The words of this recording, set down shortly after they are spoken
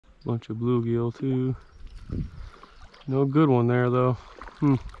Bunch of bluegill too. No good one there though.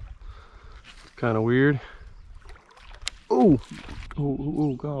 Kind of weird. Oh,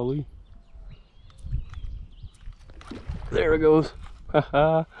 golly. There it goes.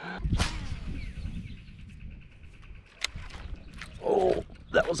 Haha. Oh,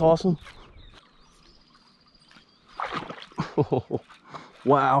 that was awesome. Oh,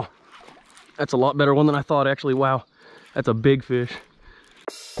 wow. That's a lot better one than I thought, actually. Wow. That's a big fish.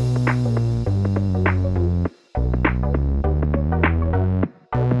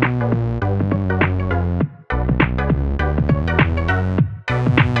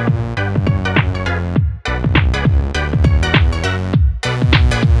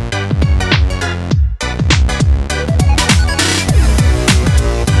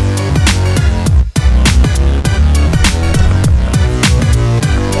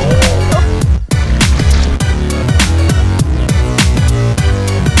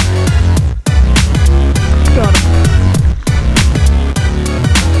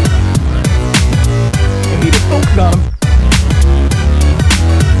 Got him.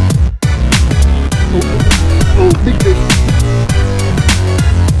 Oh, big fish.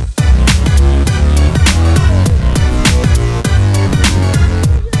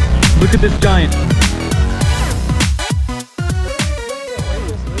 Look at this giant.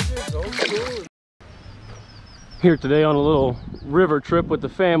 Here today on a little river trip with the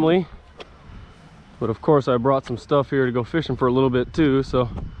family. But of course I brought some stuff here to go fishing for a little bit too, so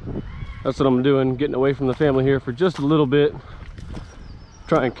that's what I'm doing, getting away from the family here for just a little bit.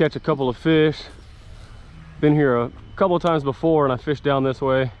 Try and catch a couple of fish. Been here a couple of times before and I fished down this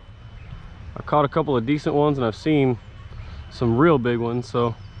way. I caught a couple of decent ones and I've seen some real big ones,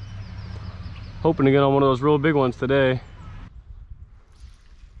 so hoping to get on one of those real big ones today.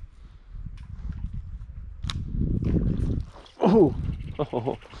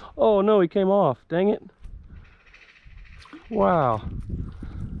 Oh no, he came off, dang it. Wow.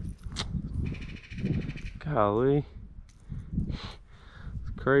 Golly. It's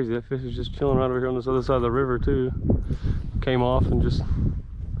crazy, that fish is just chilling right over here on this other side of the river too. Came off and just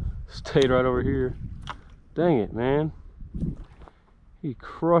stayed right over here. Dang it, man. He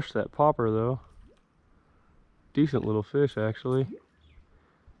crushed that popper though. Decent little fish actually.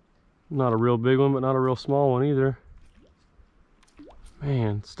 Not a real big one, but not a real small one either.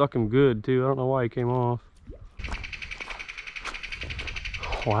 Man, stuck him good too. I don't know why he came off.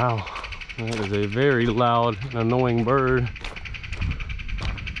 Wow. That is a very loud and annoying bird.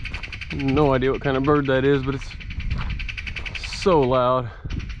 No idea what kind of bird that is, but it's so loud.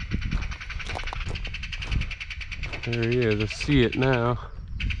 There he is, I see it now.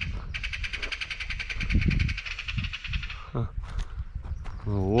 Huh. I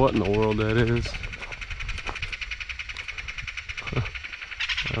don't know what in the world that is.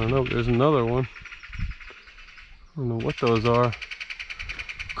 I don't know, there's another one. I don't know what those are.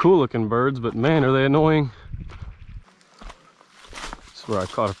 Cool looking birds, but man, are they annoying. This is where I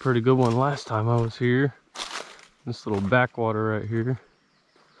caught a pretty good one last time I was here. This little backwater right here.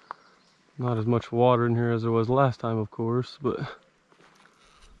 Not as much water in here as there was last time, of course, but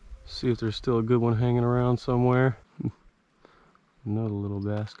see if there's still a good one hanging around somewhere. Another little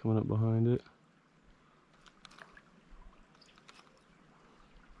bass coming up behind it.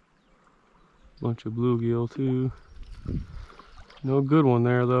 Bunch of bluegill too. No good one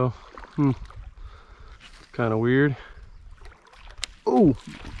there though. Kind of weird. Oh,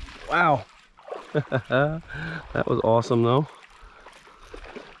 wow. That was awesome though.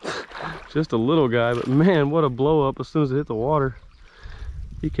 Just a little guy, but man, what a blow up as soon as it hit the water.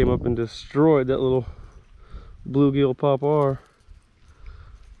 He came up and destroyed that little bluegill popper.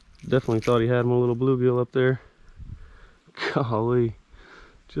 Definitely thought he had him a little bluegill up there. Golly.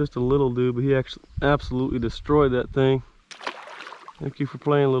 Just a little dude, but he actually absolutely destroyed that thing. Thank you for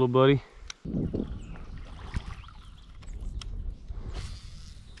playing, little buddy.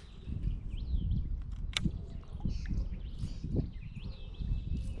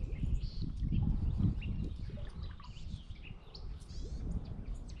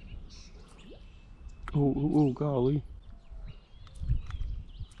 Oh, golly.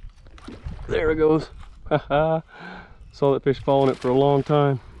 There it goes. Haha. Saw that fish following it for a long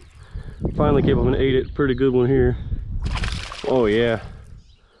time. Finally came up and ate it. Pretty good one here. Oh yeah.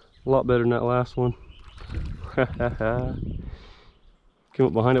 A lot better than that last one. Came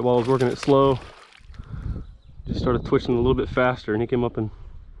up behind it while I was working it slow. Just started twitching a little bit faster and he came up and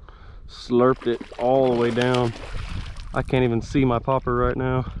slurped it all the way down. I can't even see my popper right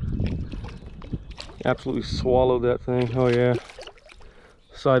now. Absolutely swallowed that thing. Oh yeah.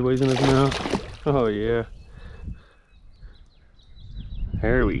 Sideways in his mouth. Oh yeah.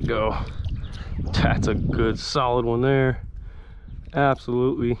 There we go. That's a good solid one there.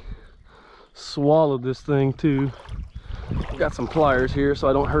 Absolutely swallowed this thing too. Got some pliers here so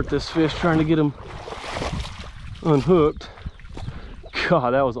I don't hurt this fish trying to get him unhooked.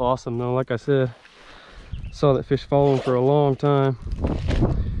 God, that was awesome though. Like I said, saw that fish following for a long time.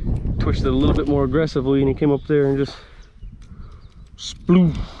 Twitched it a little bit more aggressively and he came up there and just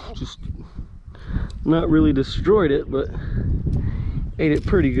sploof, just not really destroyed it, but ate it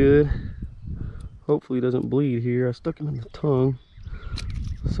pretty good. Hopefully he doesn't bleed here. I stuck him in the tongue.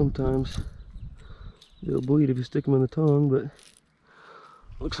 Sometimes it'll bleed if you stick him in the tongue, but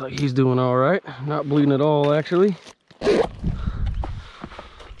looks like he's doing all right. Not bleeding at all, actually.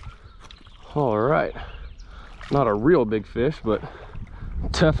 All right. Not a real big fish, but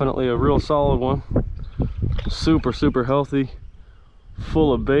definitely a real solid one. Super, super healthy.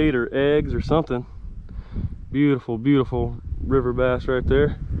 Full of bait or eggs or something. Beautiful, beautiful river bass right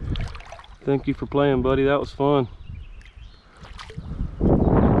there. Thank you for playing, buddy. That was fun.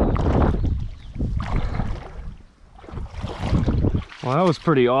 Well, that was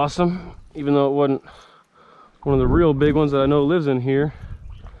pretty awesome. Even though it wasn't one of the real big ones that I know lives in here.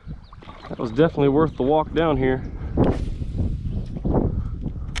 That was definitely worth the walk down here.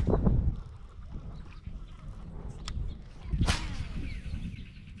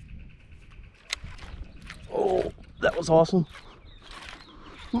 Oh, that was awesome.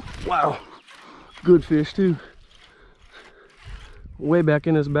 Wow. Good fish too. Way back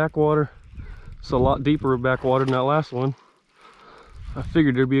in this backwater. It's a lot deeper of backwater than that last one. I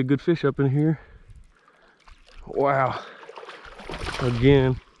figured there'd be a good fish up in here. Wow.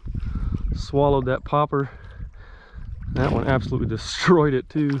 Again, swallowed that popper. That one absolutely destroyed it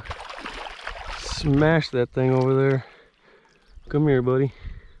too. Smashed that thing over there. Come here, buddy.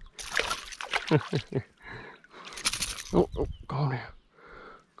 Oh, calm down.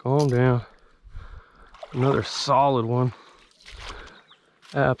 Calm down. Another solid one.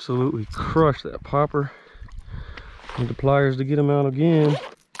 Absolutely crushed that popper. Need the pliers to get him out again.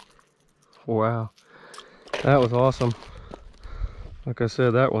 Wow. That was awesome. Like I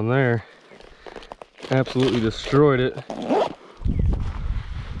said, that one there absolutely destroyed it.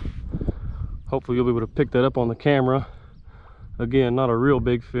 Hopefully you'll be able to pick that up on the camera. Again, not a real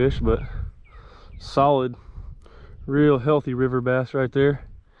big fish, but solid, real healthy river bass right there.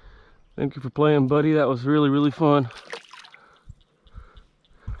 Thank you for playing, buddy. That was really, really fun.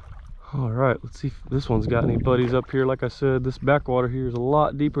 All right, let's see if this one's got any buddies up here. Like I said, this backwater here is a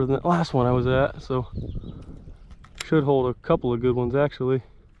lot deeper than that last one I was at, so should hold a couple of good ones actually.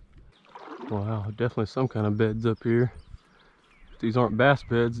 Wow, definitely some kind of beds up here. If these aren't bass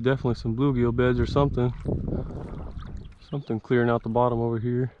beds, definitely some bluegill beds or something. Something clearing out the bottom over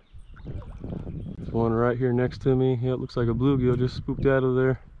here. There's one right here next to me. Yeah, it looks like a bluegill just spooked out of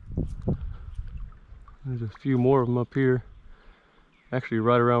there. There's a few more of them up here. Actually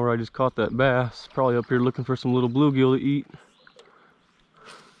right around where I just caught that bass. Probably up here looking for some little bluegill to eat.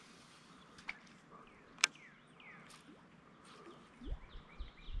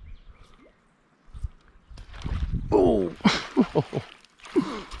 Oh!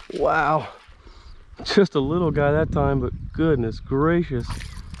 Wow. Just a little guy that time, but goodness gracious.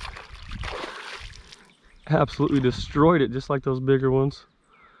 Absolutely destroyed it just like those bigger ones.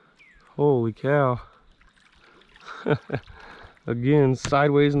 Holy cow. Again,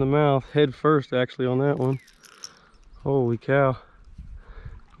 sideways in the mouth, head first actually on that one. Holy cow.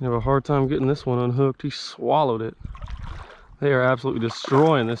 You have a hard time getting this one unhooked. He swallowed it. They are absolutely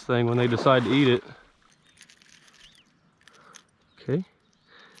destroying this thing when they decide to eat it. Okay.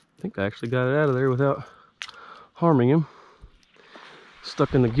 I think I actually got it out of there without harming him.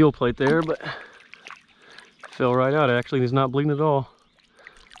 Stuck in the gill plate there, but fell right out actually. He's not bleeding at all.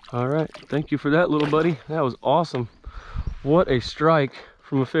 All right. Thank you for that, little buddy. That was awesome. What a strike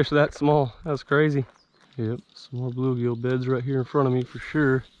from a fish that small. That was crazy. Yep, some more bluegill beds right here in front of me for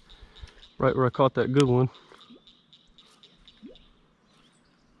sure. Right where I caught that good one.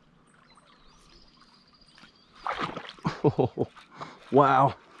 Oh,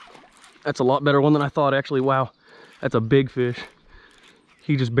 wow. That's a lot better one than I thought actually. Wow. That's a big fish.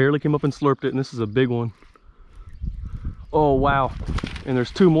 He just barely came up and slurped it, and this is a big one. Oh, wow. And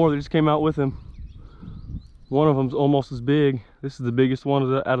there's two more that just came out with him. One of them's almost as big. This is the biggest one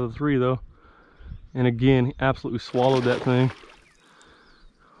out of the three though. And again, he absolutely swallowed that thing.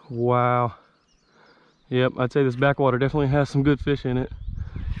 Wow. Yep, I'd say this backwater definitely has some good fish in it.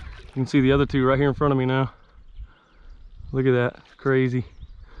 You can see the other two right here in front of me now. Look at that, crazy.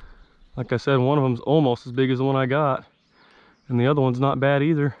 Like I said, one of them's almost as big as the one I got. And the other one's not bad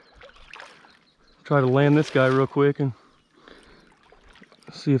either. Try to land this guy real quick and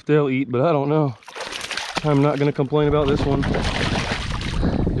See if they'll eat, but I don't know. I'm not gonna complain about this one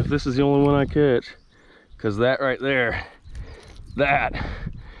if this is the only one I catch, because that right there, that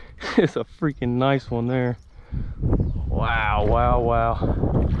is a freaking nice one there. Wow, wow, wow.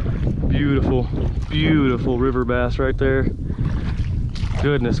 Beautiful, beautiful river bass right there.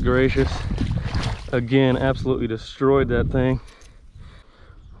 Goodness gracious. Again, absolutely destroyed that thing.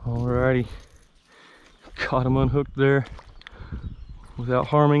 Alrighty. Got him unhooked there without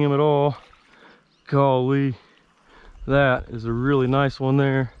harming him at all. Golly. That is a really nice one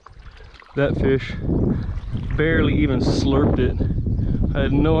there. That fish barely even slurped it. I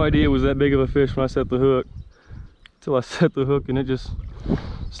had no idea it was that big of a fish when I set the hook. Until I set the hook and it just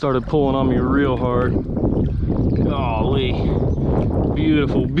started pulling on me real hard. Golly.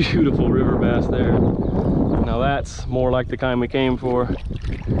 Beautiful, beautiful river bass there. Now that's more like the kind we came for.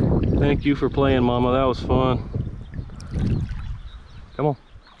 Thank you for playing, Mama. That was fun. Come on,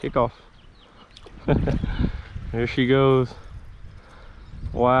 kick off. There she goes.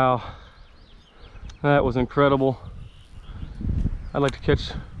 Wow. That was incredible. I'd like to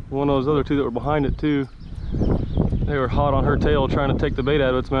catch one of those other two that were behind it too. They were hot on her tail trying to take the bait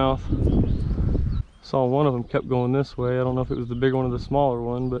out of its mouth. Saw one of them kept going this way. I don't know if it was the bigger one or the smaller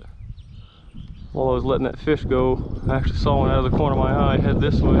one, but while I was letting that fish go, I actually saw one out of the corner of my eye head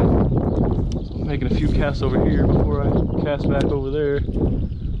this way. So I'm making a few casts over here before I cast back over there.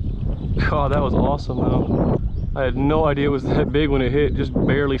 God, that was awesome though. I had no idea it was that big when it hit, just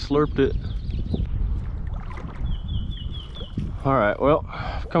barely slurped it. All right, well,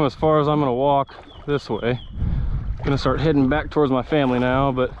 I've come as far as I'm gonna walk this way. I'm gonna start heading back towards my family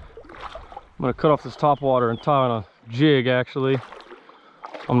now, but I'm gonna cut off this top water and tie on a jig actually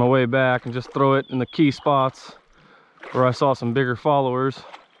on my way back and just throw it in the key spots where I saw some bigger followers.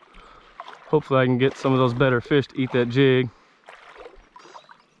 Hopefully I can get some of those better fish to eat that jig.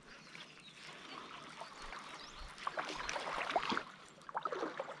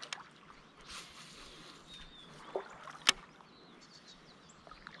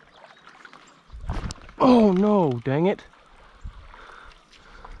 Oh no, dang it.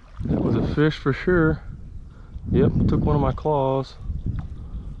 That was a fish for sure. Yep, took one of my claws.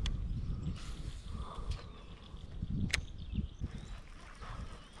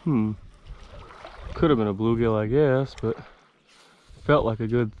 Could have been a bluegill, I guess, but felt like a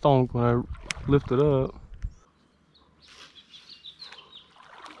good thunk when I lifted up.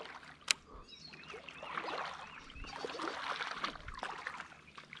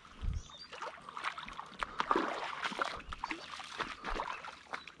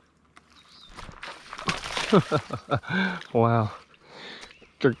 Wow,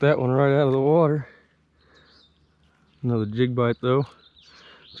 jerked that one right out of the water. Another jig bite though.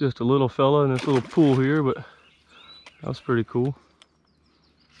 Just a little fella in this little pool here, but that was pretty cool.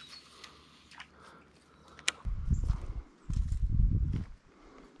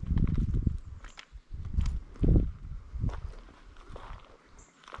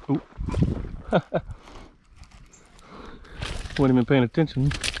 Oop. Wasn't even paying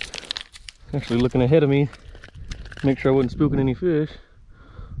attention. Actually looking ahead of me, make sure I wasn't spooking any fish.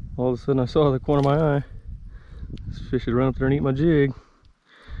 All of a sudden I saw the corner of my eye. This fish had run up there and eat my jig.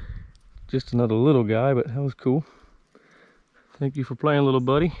 Just another little guy, but that was cool. Thank you for playing, little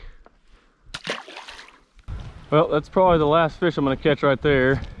buddy. Well, that's probably the last fish I'm gonna catch right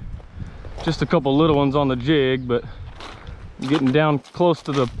there. Just a couple little ones on the jig, but I'm getting down close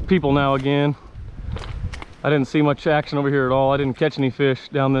to the people now again. I didn't see much action over here at all. I didn't catch any fish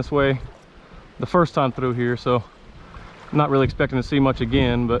down this way the first time through here, so I'm not really expecting to see much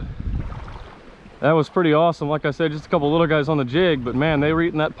again, but that was pretty awesome. Like I said, just a couple little guys on the jig, but man, they were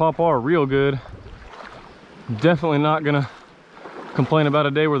eating that pawpaw real good. Definitely not gonna complain about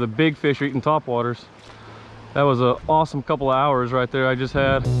a day where the big fish are eating topwaters. That was an awesome couple of hours right there I just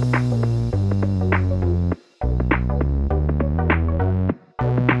had.